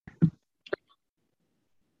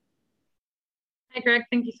Hi, Greg.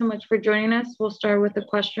 Thank you so much for joining us. We'll start with a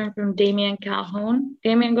question from Damian Calhoun.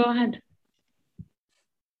 Damian, go ahead.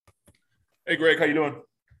 Hey, Greg, how you doing?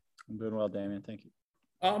 I'm doing well, Damian. Thank you.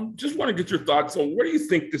 Just want to get your thoughts on where do you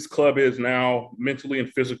think this club is now, mentally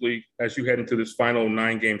and physically, as you head into this final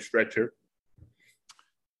 9-game stretch here?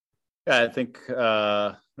 Yeah, I think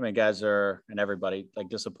guys are and everybody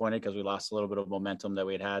disappointed because we lost a little bit of momentum that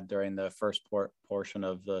we had during the first portion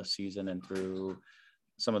of the season and through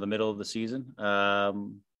some of the middle of the season.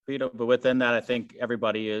 But within that, I think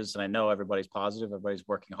everybody is, and I know everybody's positive. Everybody's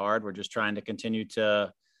working hard. We're just trying to continue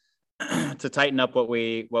to tighten up what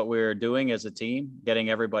we're doing as a team,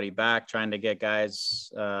 getting everybody back, trying to get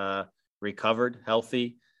guys recovered,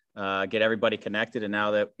 healthy, get everybody connected. And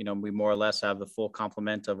now that, we more or less have the full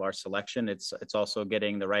complement of our selection, it's also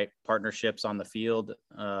getting the right partnerships on the field,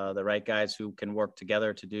 the right guys who can work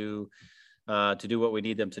together to do what we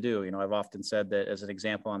need them to do. I've often said that as an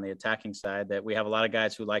example on the attacking side, that we have a lot of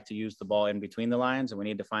guys who like to use the ball in between the lines, and we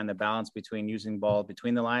need to find the balance between using ball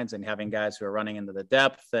between the lines and having guys who are running into the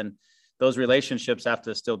depth. And those relationships have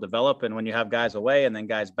to still develop. And when you have guys away and then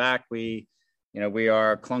guys back, we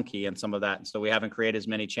are clunky in some of that. And so we haven't created as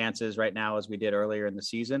many chances right now as we did earlier in the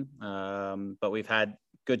season. But we've had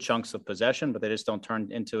good chunks of possession, but they just don't turn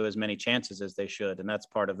into as many chances as they should. And that's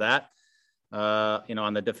part of that.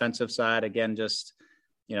 On the defensive side, again, just,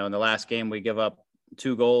 in the last game, we give up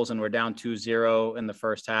 2 goals and we're down 2-0 in the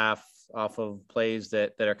first half off of plays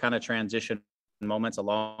that are kind of transition moments, a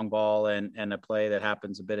long ball and a play that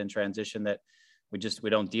happens a bit in transition that we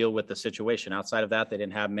don't deal with the situation. Outside of that, they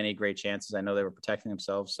didn't have many great chances. I know they were protecting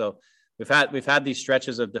themselves. So we've had these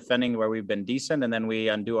stretches of defending where we've been decent and then we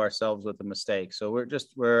undo ourselves with a mistake. So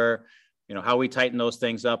we're how we tighten those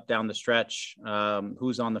things up down the stretch,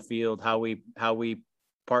 who's on the field, how we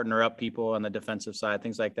partner up people on the defensive side,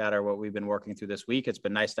 things like that are what we've been working through this week. It's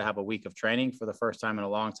been nice to have a week of training for the first time in a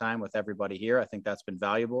long time with everybody here. I think that's been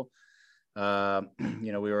valuable. We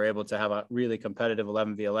were able to have a really competitive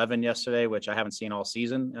 11v11 yesterday, which I haven't seen all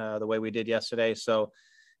season the way we did yesterday. So,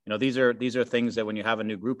 these are things that when you have a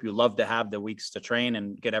new group, you love to have the weeks to train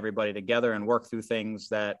and get everybody together and work through things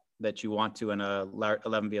that you want to in a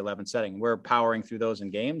 11v11 setting. We're powering through those in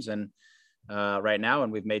games and right now,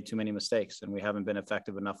 and we've made too many mistakes and we haven't been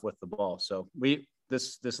effective enough with the ball. So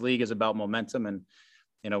this league is about momentum, and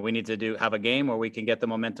we need to have a game where we can get the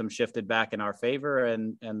momentum shifted back in our favor,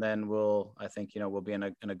 and then we'll be in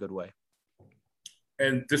a good way.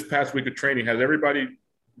 And this past week of training, has everybody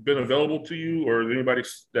been available to you, or is anybody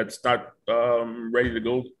that's not ready to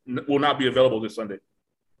go will not be available this Sunday?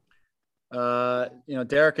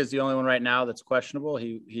 Derek is the only one right now that's questionable.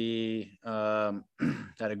 He had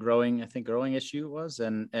a growing issue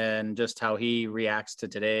and just how he reacts to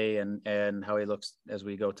today and how he looks as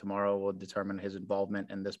we go tomorrow will determine his involvement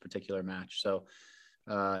in this particular match. So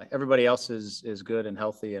everybody else is good and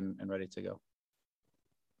healthy and ready to go.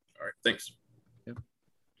 All right. Thanks. Yep.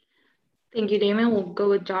 Thank you, Damon. We'll go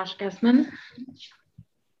with Josh Guessman.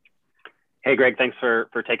 Hey, Greg, thanks for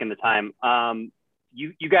taking the time.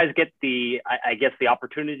 You guys get the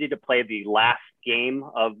opportunity to play the last game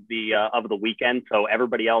of the weekend. So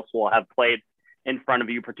everybody else will have played in front of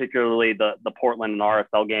you, particularly the Portland and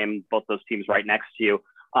RSL game, both those teams right next to you.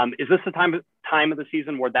 Is this the time of the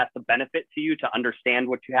season where that's a benefit to you to understand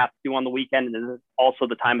what you have to do on the weekend? And is it also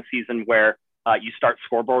the time of season where you start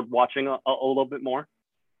scoreboard watching a little bit more?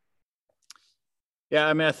 Yeah,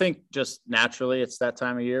 I think just naturally it's that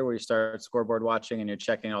time of year where you start scoreboard watching and you're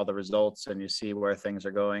checking all the results and you see where things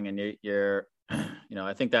are going. And you're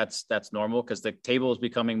I think that's normal because the table is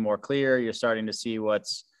becoming more clear. You're starting to see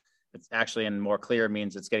it's actually, and more clear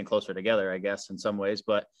means it's getting closer together, I guess, in some ways.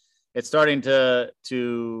 But it's starting you're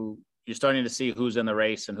starting to see who's in the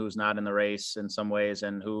race and who's not in the race in some ways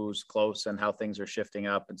and who's close and how things are shifting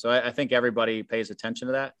up. And so I think everybody pays attention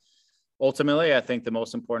to that. Ultimately, I think the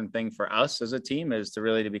most important thing for us as a team is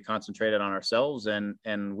to be concentrated on ourselves,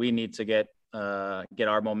 and we need to get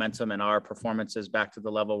our momentum and our performances back to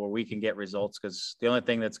the level where we can get results, because the only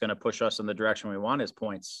thing that's going to push us in the direction we want is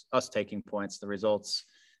points, us taking points. The results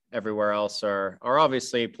everywhere else are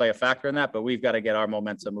obviously play a factor in that, but we've got to get our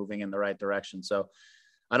momentum moving in the right direction. So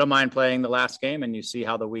I don't mind playing the last game, and you see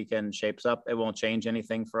how the weekend shapes up. It won't change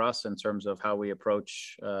anything for us in terms of how we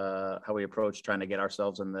approach trying to get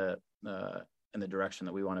ourselves in the direction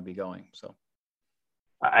that we want to be going. So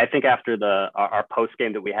I think after our post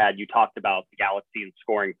game that we had, you talked about the Galaxy and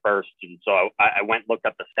scoring first, and so I went and looked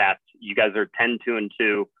up the stats. You guys are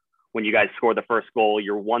 10-2-2 when you guys score the first goal.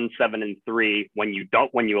 You're 1-7-3 when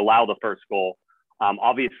you allow the first goal.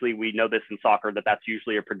 Obviously, we know this in soccer, that's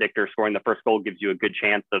usually a predictor. Scoring the first goal gives you a good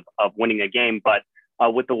chance of winning a game. But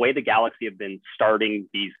with the way the Galaxy have been starting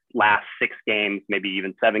these last 6 games, maybe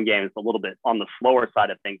even 7 games, a little bit on the slower side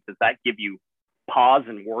of things, does that give you pause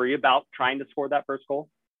and worry about trying to score that first goal?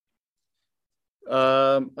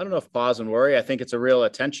 I don't know if pause and worry. I think it's a real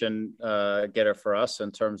attention getter for us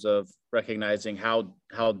in terms of recognizing how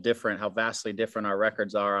vastly different our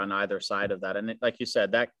records are on either side of that. And like you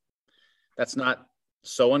said, that's not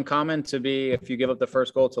so uncommon to be, if you give up the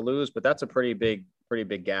first goal, to lose, but that's a pretty big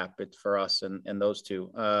gap for us and those two.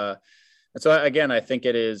 And so again, I think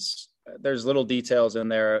there's little details in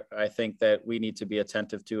there. I think that we need to be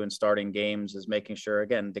attentive to in starting games is making sure,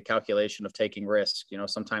 again, the calculation of taking risk,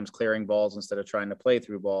 sometimes clearing balls instead of trying to play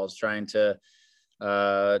through balls, trying to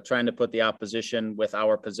put the opposition with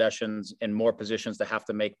our possessions in more positions to have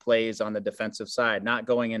to make plays on the defensive side, not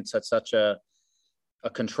going into such a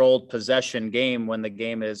controlled possession game when the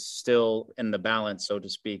game is still in the balance, so to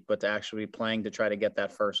speak, but to actually be playing to try to get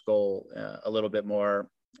that first goal a little bit more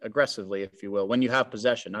aggressively, if you will, when you have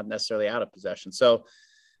possession, not necessarily out of possession. So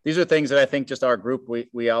these are things that I think just our group,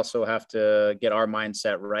 we also have to get our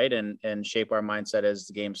mindset right and shape our mindset as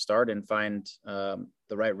the games start and find the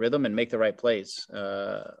right rhythm and make the right plays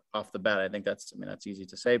off the bat. I think that's easy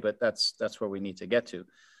to say, but that's where we need to get to.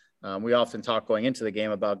 We often talk going into the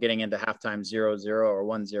game about getting into halftime 0-0 or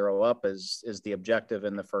 1-0 up is the objective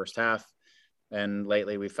in the first half. And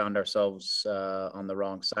lately we found ourselves on the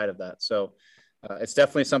wrong side of that. So it's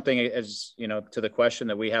definitely something, as to the question,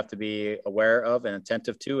 that we have to be aware of and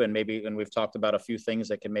attentive to. And we've talked about a few things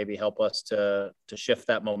that can maybe help us to shift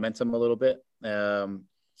that momentum a little bit.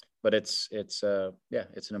 But it's an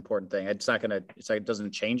important thing. It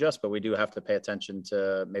doesn't change us, but we do have to pay attention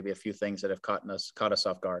to maybe a few things that have caught us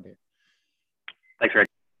off guard here. Thanks, Rick.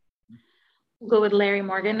 We'll go with Larry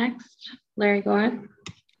Morgan next. Larry, go ahead.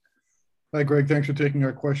 Hi, Greg. Thanks for taking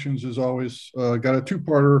our questions as always. Got a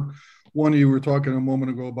two-parter. One, you were talking a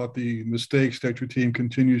moment ago about the mistakes that your team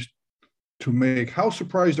continues to make. How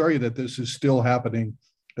surprised are you that this is still happening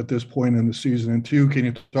at this point in the season? And two, can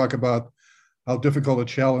you talk about how difficult a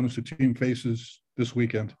challenge the team faces this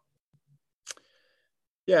weekend?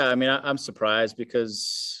 Yeah, I'm surprised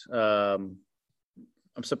because I'm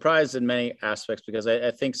surprised in many aspects because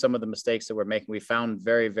I think some of the mistakes that we're making, we found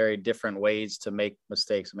very, very different ways to make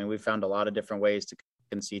mistakes. We found a lot of different ways to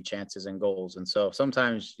concede chances and goals. And so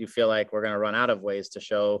sometimes you feel like we're going to run out of ways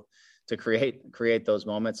to create those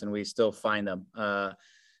moments, and we still find them.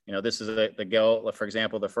 This is the goal, for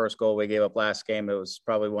example, the first goal we gave up last game. It was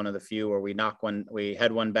probably one of the few where we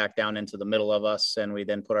had one back down into the middle of us, and we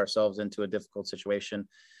then put ourselves into a difficult situation.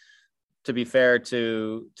 To be fair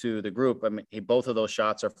to the group, both of those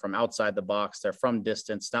shots are from outside the box. They're from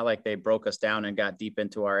distance. It's not like they broke us down and got deep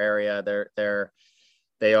into our area.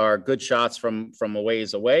 They are good shots from a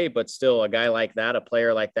ways away, but still a guy like that, a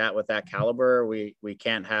player like that with that caliber, we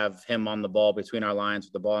can't have him on the ball between our lines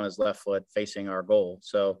with the ball on his left foot facing our goal.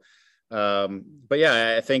 So, but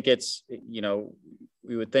yeah, I think it's,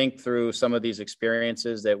 we would think through some of these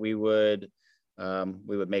experiences that we would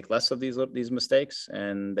make less of these mistakes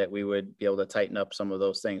and that we would be able to tighten up some of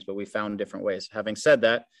those things, but we found different ways. Having said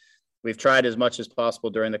that, we've tried as much as possible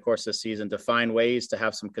during the course of the season to find ways to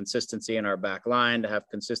have some consistency in our back line, to have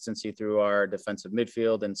consistency through our defensive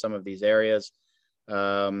midfield in some of these areas.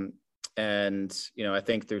 I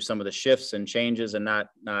think through some of the shifts and changes and not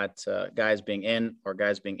guys being in or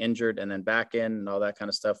guys being injured and then back in and all that kind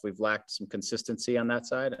of stuff, we've lacked some consistency on that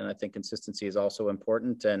side. And I think consistency is also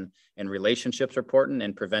important and relationships are important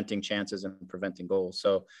in preventing chances and preventing goals.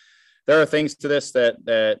 So there are things to this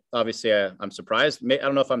that obviously I'm surprised. I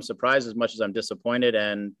don't know if I'm surprised as much as I'm disappointed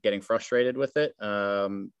and getting frustrated with it. I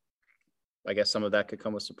guess some of that could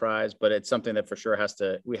come with surprise, but it's something that for sure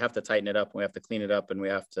we have to tighten it up. We have to clean it up, and we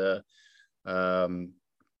have to, we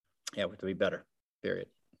have to be better, period.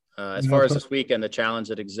 As far as this weekend, the challenge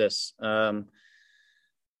that exists. Austin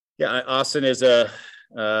is they're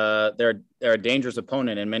a dangerous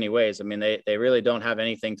opponent in many ways. They really don't have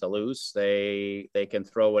anything to lose. They can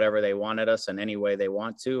throw whatever they want at us in any way they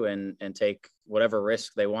want to and take whatever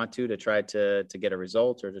risk they want to try to get a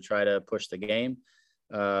result or to try to push the game.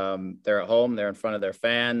 They're at home, they're in front of their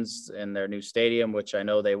fans in their new stadium, which I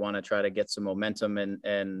know they want to try to get some momentum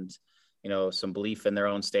and some belief in their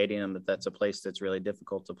own stadium, but that's a place that's really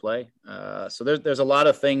difficult to play. So there's a lot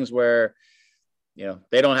of things where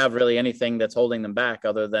they don't have really anything that's holding them back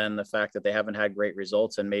other than the fact that they haven't had great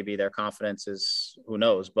results, and maybe their confidence is, who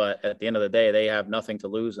knows, but at the end of the day, they have nothing to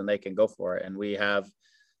lose and they can go for it. And we have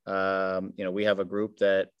a group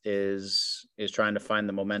that is trying to find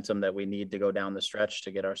the momentum that we need to go down the stretch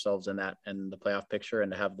to get ourselves in the playoff picture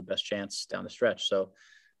and to have the best chance down the stretch. So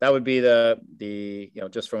that would be the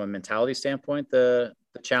just from a mentality standpoint, the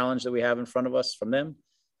challenge that we have in front of us from them.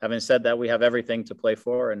 Having said that, we have everything to play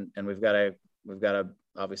for, and we've got to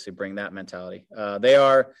obviously bring that mentality.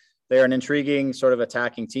 They're an intriguing sort of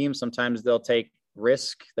attacking team. Sometimes they'll take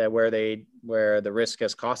risk that where the risk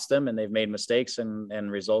has cost them, and they've made mistakes,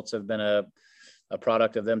 and results have been a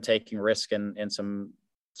product of them taking risk in some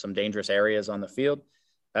dangerous areas on the field.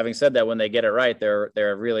 Having said that, when they get it right, they're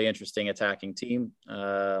a really interesting attacking team.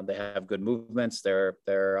 They have good movements.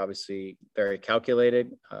 They're obviously very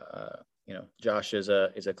calculated. Josh is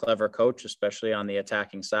a clever coach, especially on the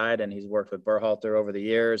attacking side, and he's worked with Berhalter over the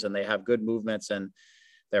years, and they have good movements, and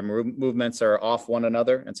their movements are off one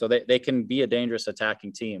another. And so they can be a dangerous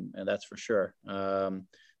attacking team, and that's for sure.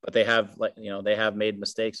 But they have made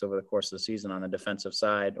mistakes over the course of the season on the defensive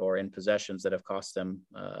side or in possessions that have cost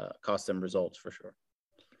them results for sure.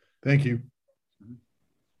 Thank you.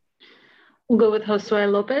 We'll go with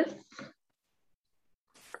Josue Lopez.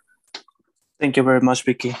 Thank you very much,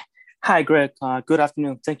 Vicky. Hi, Greg. Good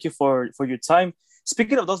afternoon. Thank you for your time.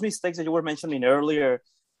 Speaking of those mistakes that you were mentioning earlier,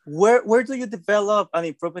 where do you develop an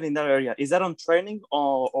improvement in that area? Is that on training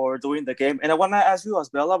or during the game? And I want to ask you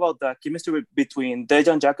as well about the chemistry between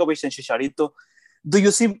Dejan Jakovic and Chicharito. Do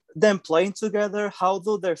you see them playing together? How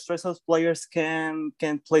do their stress players can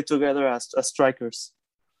play together as strikers?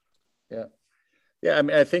 Yeah. I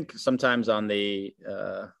mean, I think sometimes on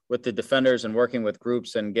with the defenders and working with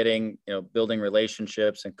groups and getting, building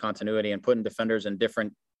relationships and continuity and putting defenders in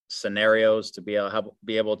different scenarios to be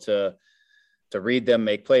able to read them,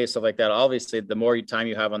 make plays, stuff like that. Obviously, the more time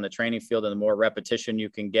you have on the training field and the more repetition you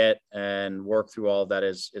can get and work through all of that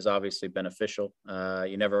is obviously beneficial.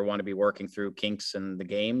 You never want to be working through kinks in the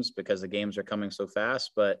games because the games are coming so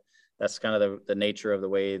fast, but that's kind of the nature of the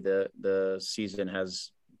way the season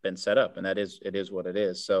has been set up, and it is what it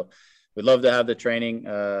is. So we'd love to have the training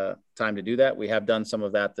time to do that. We have done some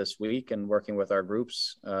of that this week and working with our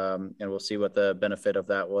groups, and we'll see what the benefit of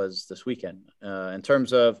that was this weekend. In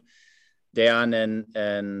terms of Dejan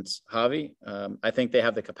and Javi, I think they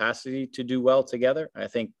have the capacity to do well together. I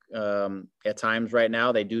think at times right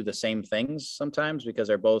now they do the same things sometimes because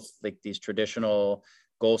they're both like these traditional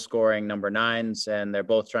goal scoring number 9s, and they're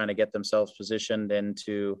both trying to get themselves positioned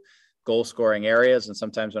into goal scoring areas. And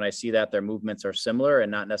sometimes when I see that, their movements are similar and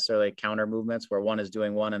not necessarily counter movements where one is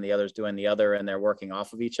doing one and the other is doing the other, and they're working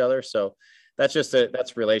off of each other. So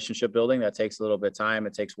that's relationship building. That takes a little bit of time.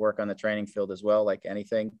 It takes work on the training field as well, like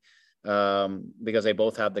anything, because they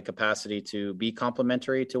both have the capacity to be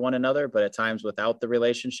complementary to one another. But at times without the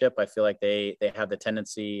relationship, I feel like they have the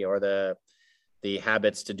tendency or the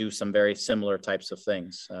habits to do some very similar types of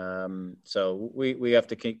things. So we have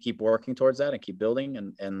to keep working towards that and keep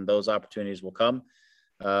building, and those opportunities will come.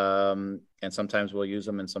 And sometimes we'll use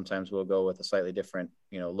them, and sometimes we'll go with a slightly different,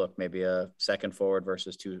 look, maybe a second forward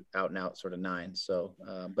versus 2 out and out sort of 9. So,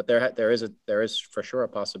 but there is for sure a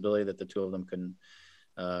possibility that the two of them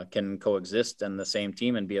can coexist in the same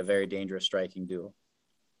team and be a very dangerous striking duo.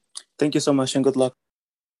 Thank you so much, and good luck.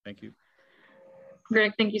 Thank you.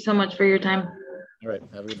 Greg, thank you so much for your time. All right.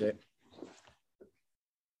 Have a good day.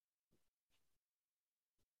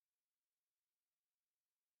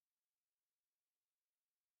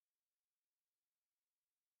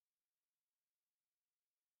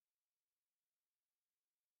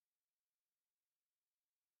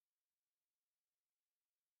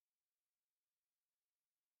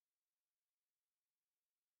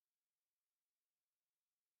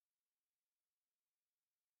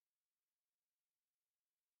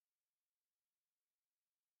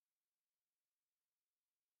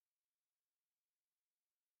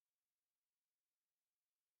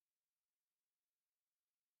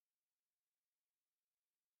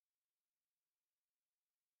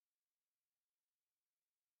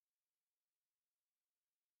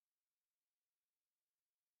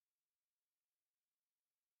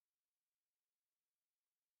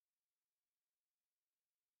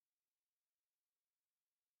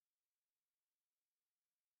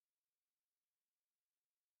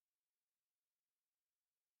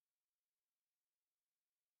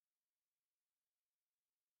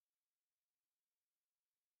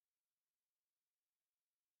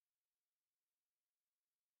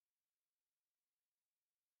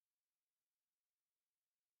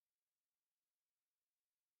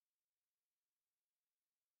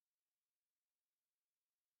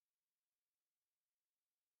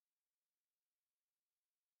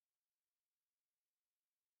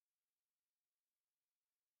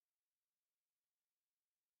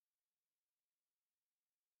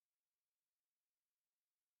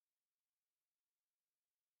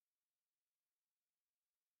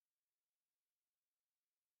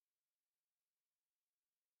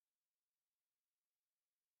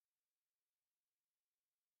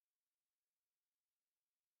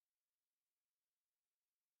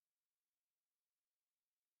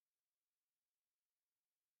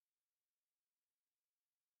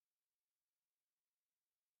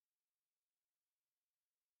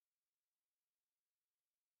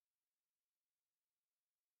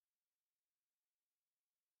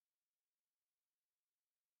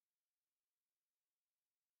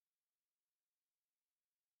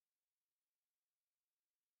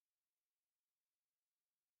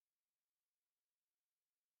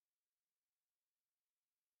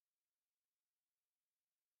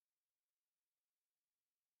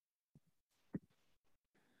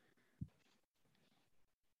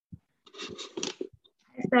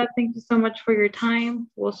 Steph, thank you so much for your time.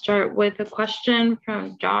 We'll start with a question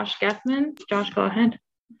from Josh Gethman. Josh, go ahead.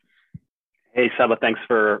 Hey, Seba, thanks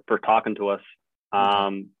for talking to us.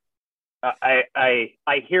 I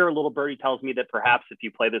hear a little birdie tells me that perhaps if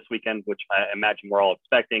you play this weekend, which I imagine we're all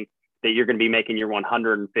expecting, that you're going to be making your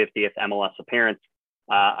 150th MLS appearance.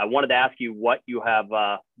 I wanted to ask you what you have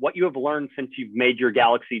learned since you've made your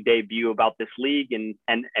Galaxy debut about this league and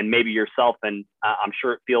maybe yourself. And I'm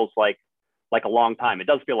sure it feels like a long time. It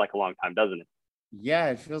does feel like a long time, doesn't it? Yeah,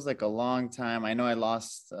 it feels like a long time. I know I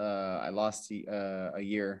lost a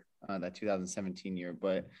year, that 2017 year,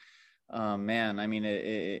 but man, I mean,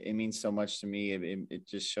 it means so much to me. It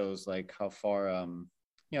just shows like how far,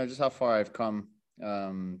 just how far I've come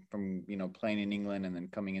from, playing in England and then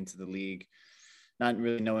coming into the league, not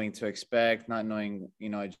really knowing to expect, not knowing,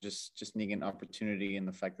 I just needing an opportunity, and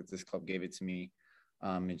the fact that this club gave it to me.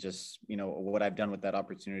 And just, what I've done with that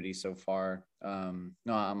opportunity so far.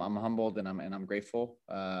 No, I'm humbled and I'm grateful.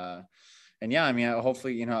 And yeah, I mean,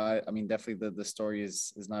 hopefully, definitely the story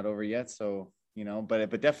is not over yet. So,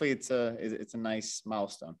 but definitely it's a nice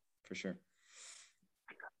milestone for sure.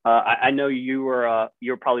 I know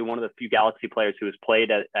you're probably one of the few Galaxy players who has played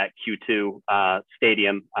at Q2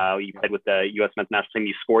 Stadium. You played with the U.S. men's national team.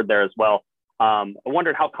 You scored there as well. I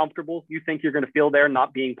wondered how comfortable you think you're going to feel there,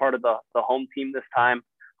 not being part of the home team this time.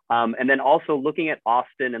 And then also looking at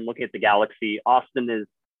Austin and looking at the Galaxy. Austin is,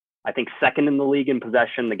 I think, second in the league in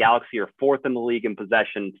possession. The Galaxy are fourth in the league in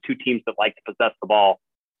possession. Two teams that like to possess the ball.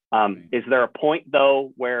 Is there a point,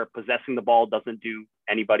 though, where possessing the ball doesn't do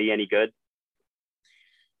anybody any good?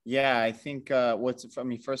 Yeah, I think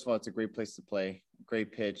first of all, it's a great place to play,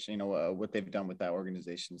 great pitch. What they've done with that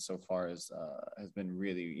organization so far has been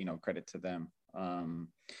really, credit to them.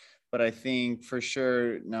 But I think for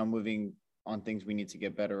sure now moving on things we need to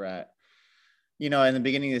get better at. In the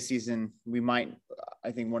beginning of the season,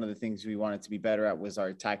 I think one of the things we wanted to be better at was our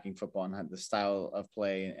attacking football and the style of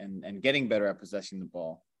play and getting better at possessing the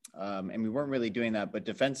ball. And we weren't really doing that, but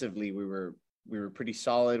defensively we were pretty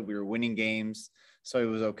solid. We were winning games. So it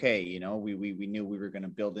was okay. We knew we were going to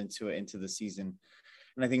build into the season.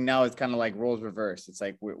 And I think now it's kind of like roles reversed. It's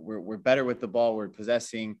like we're better with the ball, we're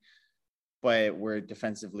possessing, but we're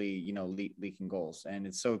defensively, leaking goals. And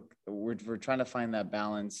it's so we're trying to find that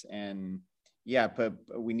balance. And yeah, but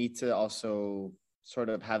we need to also sort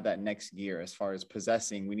of have that next gear as far as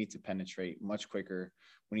possessing. We need to penetrate much quicker.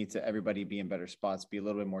 We need to everybody be in better spots, be a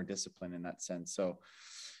little bit more disciplined in that sense. So,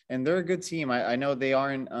 and they're a good team. I know they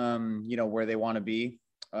aren't, where they want to be,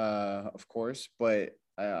 of course, but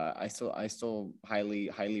I still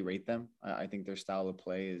highly rate them. I think their style of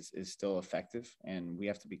play is still effective, and we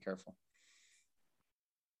have to be careful.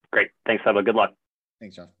 Great. Thanks, Seba. Good luck.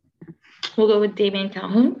 Thanks, John. We'll go with Damian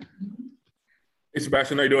Calhoun. Hey,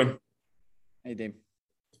 Sebastian, how you doing? Hey, Dave.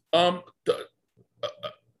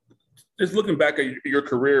 Just looking back at your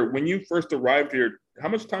career, when you first arrived here, how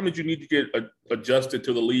much time did you need to get adjusted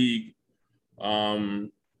to the league,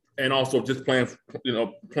 and also just playing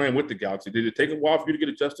with the Galaxy? Did it take a while for you to get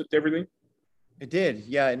adjusted to everything? It did.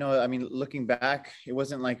 Yeah. No, I mean, looking back, it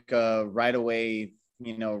wasn't like right away,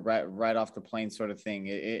 right off the plane sort of thing.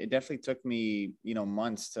 It definitely took me,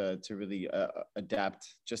 months to really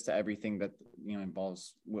adapt just to everything that,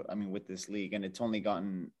 involves, with this league. And it's only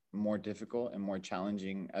gotten more difficult and more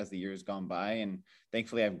challenging as the years gone by. And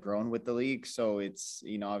thankfully I've grown with the league. So it's,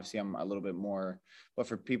 obviously I'm a little bit more, but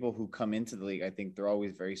for people who come into the league, I think they're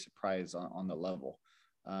always very surprised on the level.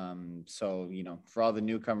 So, for all the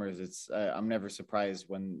newcomers, it's, I'm never surprised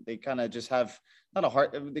when they kind of just have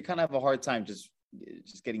they kind of have a hard time just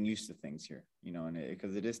getting used to things here, and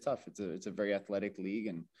because it is tough. It's a very athletic league,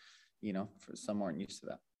 and, for some aren't used to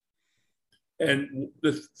that. And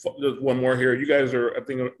there's one more here. You guys are, I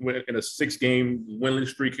think, in a 6-game winless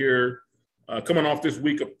streak here. Coming off this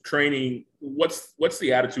week of training, what's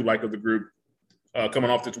the attitude like of the group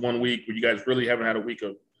coming off this 1 week where you guys really haven't had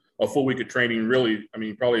a full week of training, really? I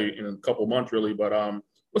mean, probably in a couple of months, really. But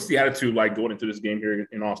what's the attitude like going into this game here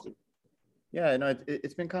in Austin? Yeah, no,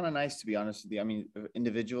 it's been kind of nice, to be honest with you. I mean,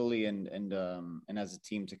 individually and as a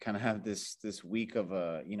team to kind of have this week of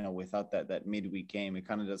without that midweek game, it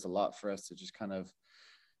kind of does a lot for us to just kind of,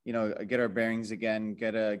 get our bearings again,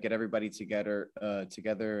 get everybody together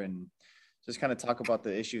and just kind of talk about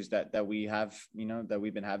the issues that we have, that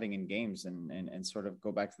we've been having in games and sort of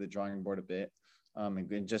go back to the drawing board a bit,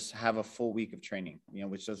 and just have a full week of training,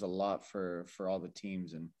 which does a lot for all the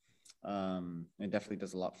teams, and it definitely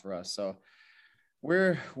does a lot for us. So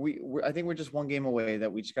I think we're just one game away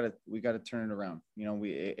that we got to turn it around.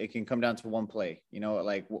 It can come down to one play,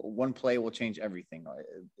 like one play will change everything.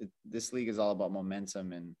 This league is all about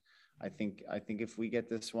momentum, and I think if we get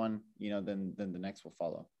this one, then the next will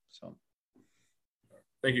follow. So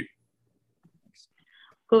Thank you.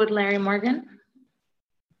 Go with Larry Morgan.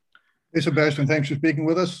 Hey, Sebastian, thanks for speaking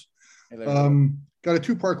with us. hey, Larry. Got a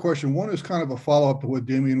two-part question. One is kind of a follow-up to what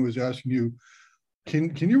Damian was asking you.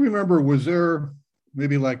 Can you remember, was there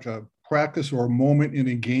maybe like a practice or a moment in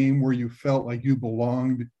a game where you felt like you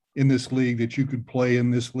belonged in this league, that you could play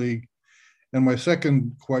in this league? And my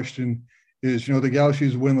second question is, the Galaxy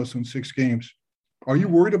is winless in 6 games. Are you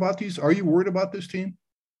worried about these? Are you worried about this team?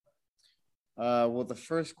 Well, the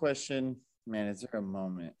first question, man, is there a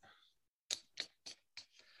moment?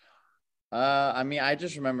 I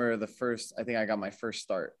just remember I think I got my first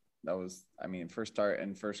start. That was, first start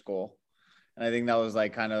and first goal. And I think that was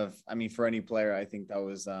like kind of, for any player, I think that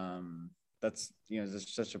was, that's,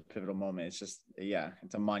 just such a pivotal moment. It's just,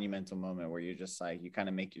 it's a monumental moment where you're just like, you kind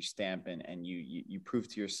of make your stamp and you prove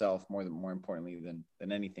to yourself more importantly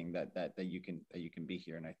than anything that you can be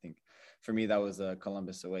here. And I think for me, that was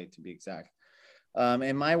Columbus away, to be exact.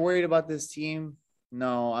 Am I worried about this team?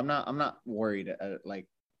 No, I'm not worried.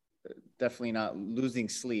 Definitely not losing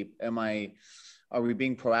sleep. Are we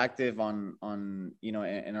being proactive on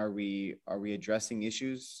and are we addressing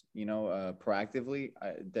issues proactively?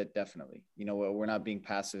 That definitely, we're not being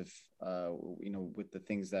passive with the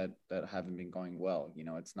things that haven't been going well.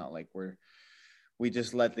 It's not like we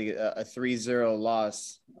just let a 3-0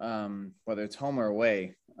 loss, whether it's home or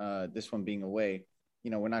away, this one being away,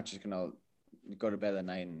 we're not just gonna go to bed at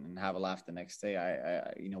night and have a laugh the next day.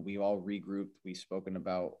 We all regrouped. We've spoken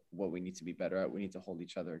about what we need to be better at. We need to hold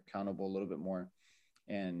each other accountable a little bit more.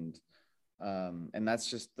 And that's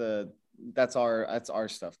just that's our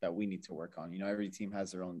stuff that we need to work on. Every team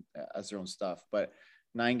has their own stuff, but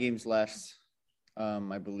 9 games left,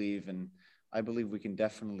 I believe we can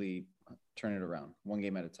definitely turn it around 1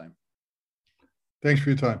 game at a time. Thanks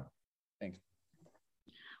for your time. Thanks.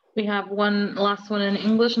 We have one last one in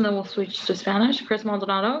English, and then we'll switch to Spanish. Chris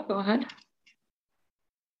Maldonado, go ahead.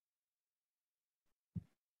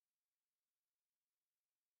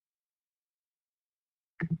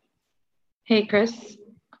 Hey, Chris.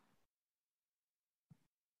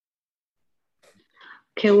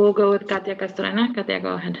 Okay, we'll go with Katia Castorena. Katia,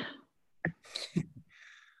 go ahead.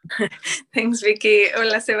 Thanks, Vicky.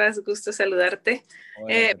 Hola, Sebas, gusto saludarte.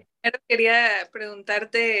 Hola. Primero quería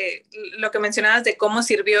preguntarte lo que mencionabas de cómo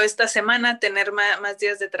sirvió esta semana tener más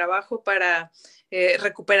días de trabajo para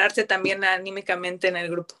recuperarse también anímicamente en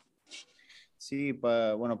el grupo. Sí,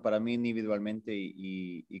 para mí individualmente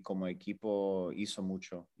y como equipo hizo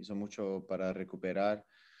mucho para recuperar,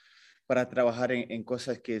 para trabajar en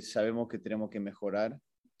cosas que sabemos que tenemos que mejorar.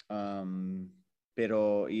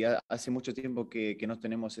 Pero hace mucho tiempo que no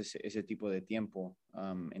tenemos ese tipo de tiempo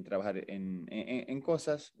en trabajar en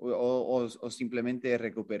cosas o simplemente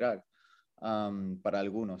recuperar para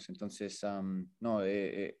algunos. Entonces, ha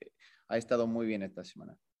estado muy bien esta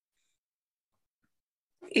semana.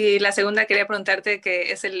 Y la segunda quería preguntarte,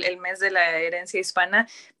 que es el mes de la herencia hispana,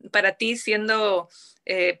 para ti siendo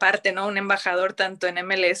parte, ¿no? Un embajador tanto en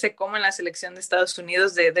MLS como en la selección de Estados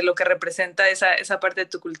Unidos de lo que representa esa parte de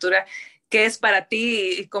tu cultura, ¿qué es para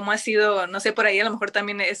ti y cómo ha sido, no sé, por ahí a lo mejor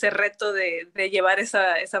también ese reto de llevar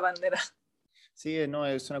esa bandera? Sí,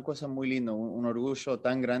 es una cosa muy linda, un orgullo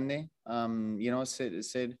tan grande,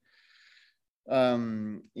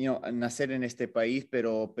 nacer en este país,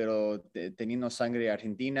 pero teniendo sangre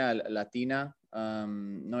argentina, latina,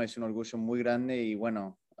 es un orgullo muy grande y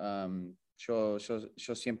bueno, yo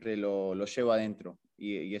siempre lo llevo adentro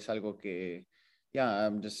y es algo que,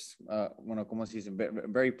 I'm just, ¿cómo se dice?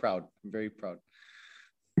 Very proud, very proud.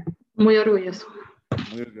 Muy orgulloso.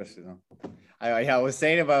 Muy orgulloso, ¿no? I was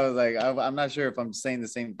saying it, but I was like, I'm not sure if I'm saying the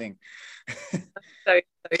same thing. Está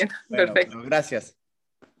bien, Bueno, perfecto. pero gracias.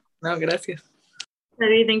 No, gracias.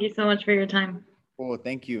 Eddie, thank you so much for your time. Oh,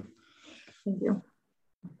 thank you. Thank you.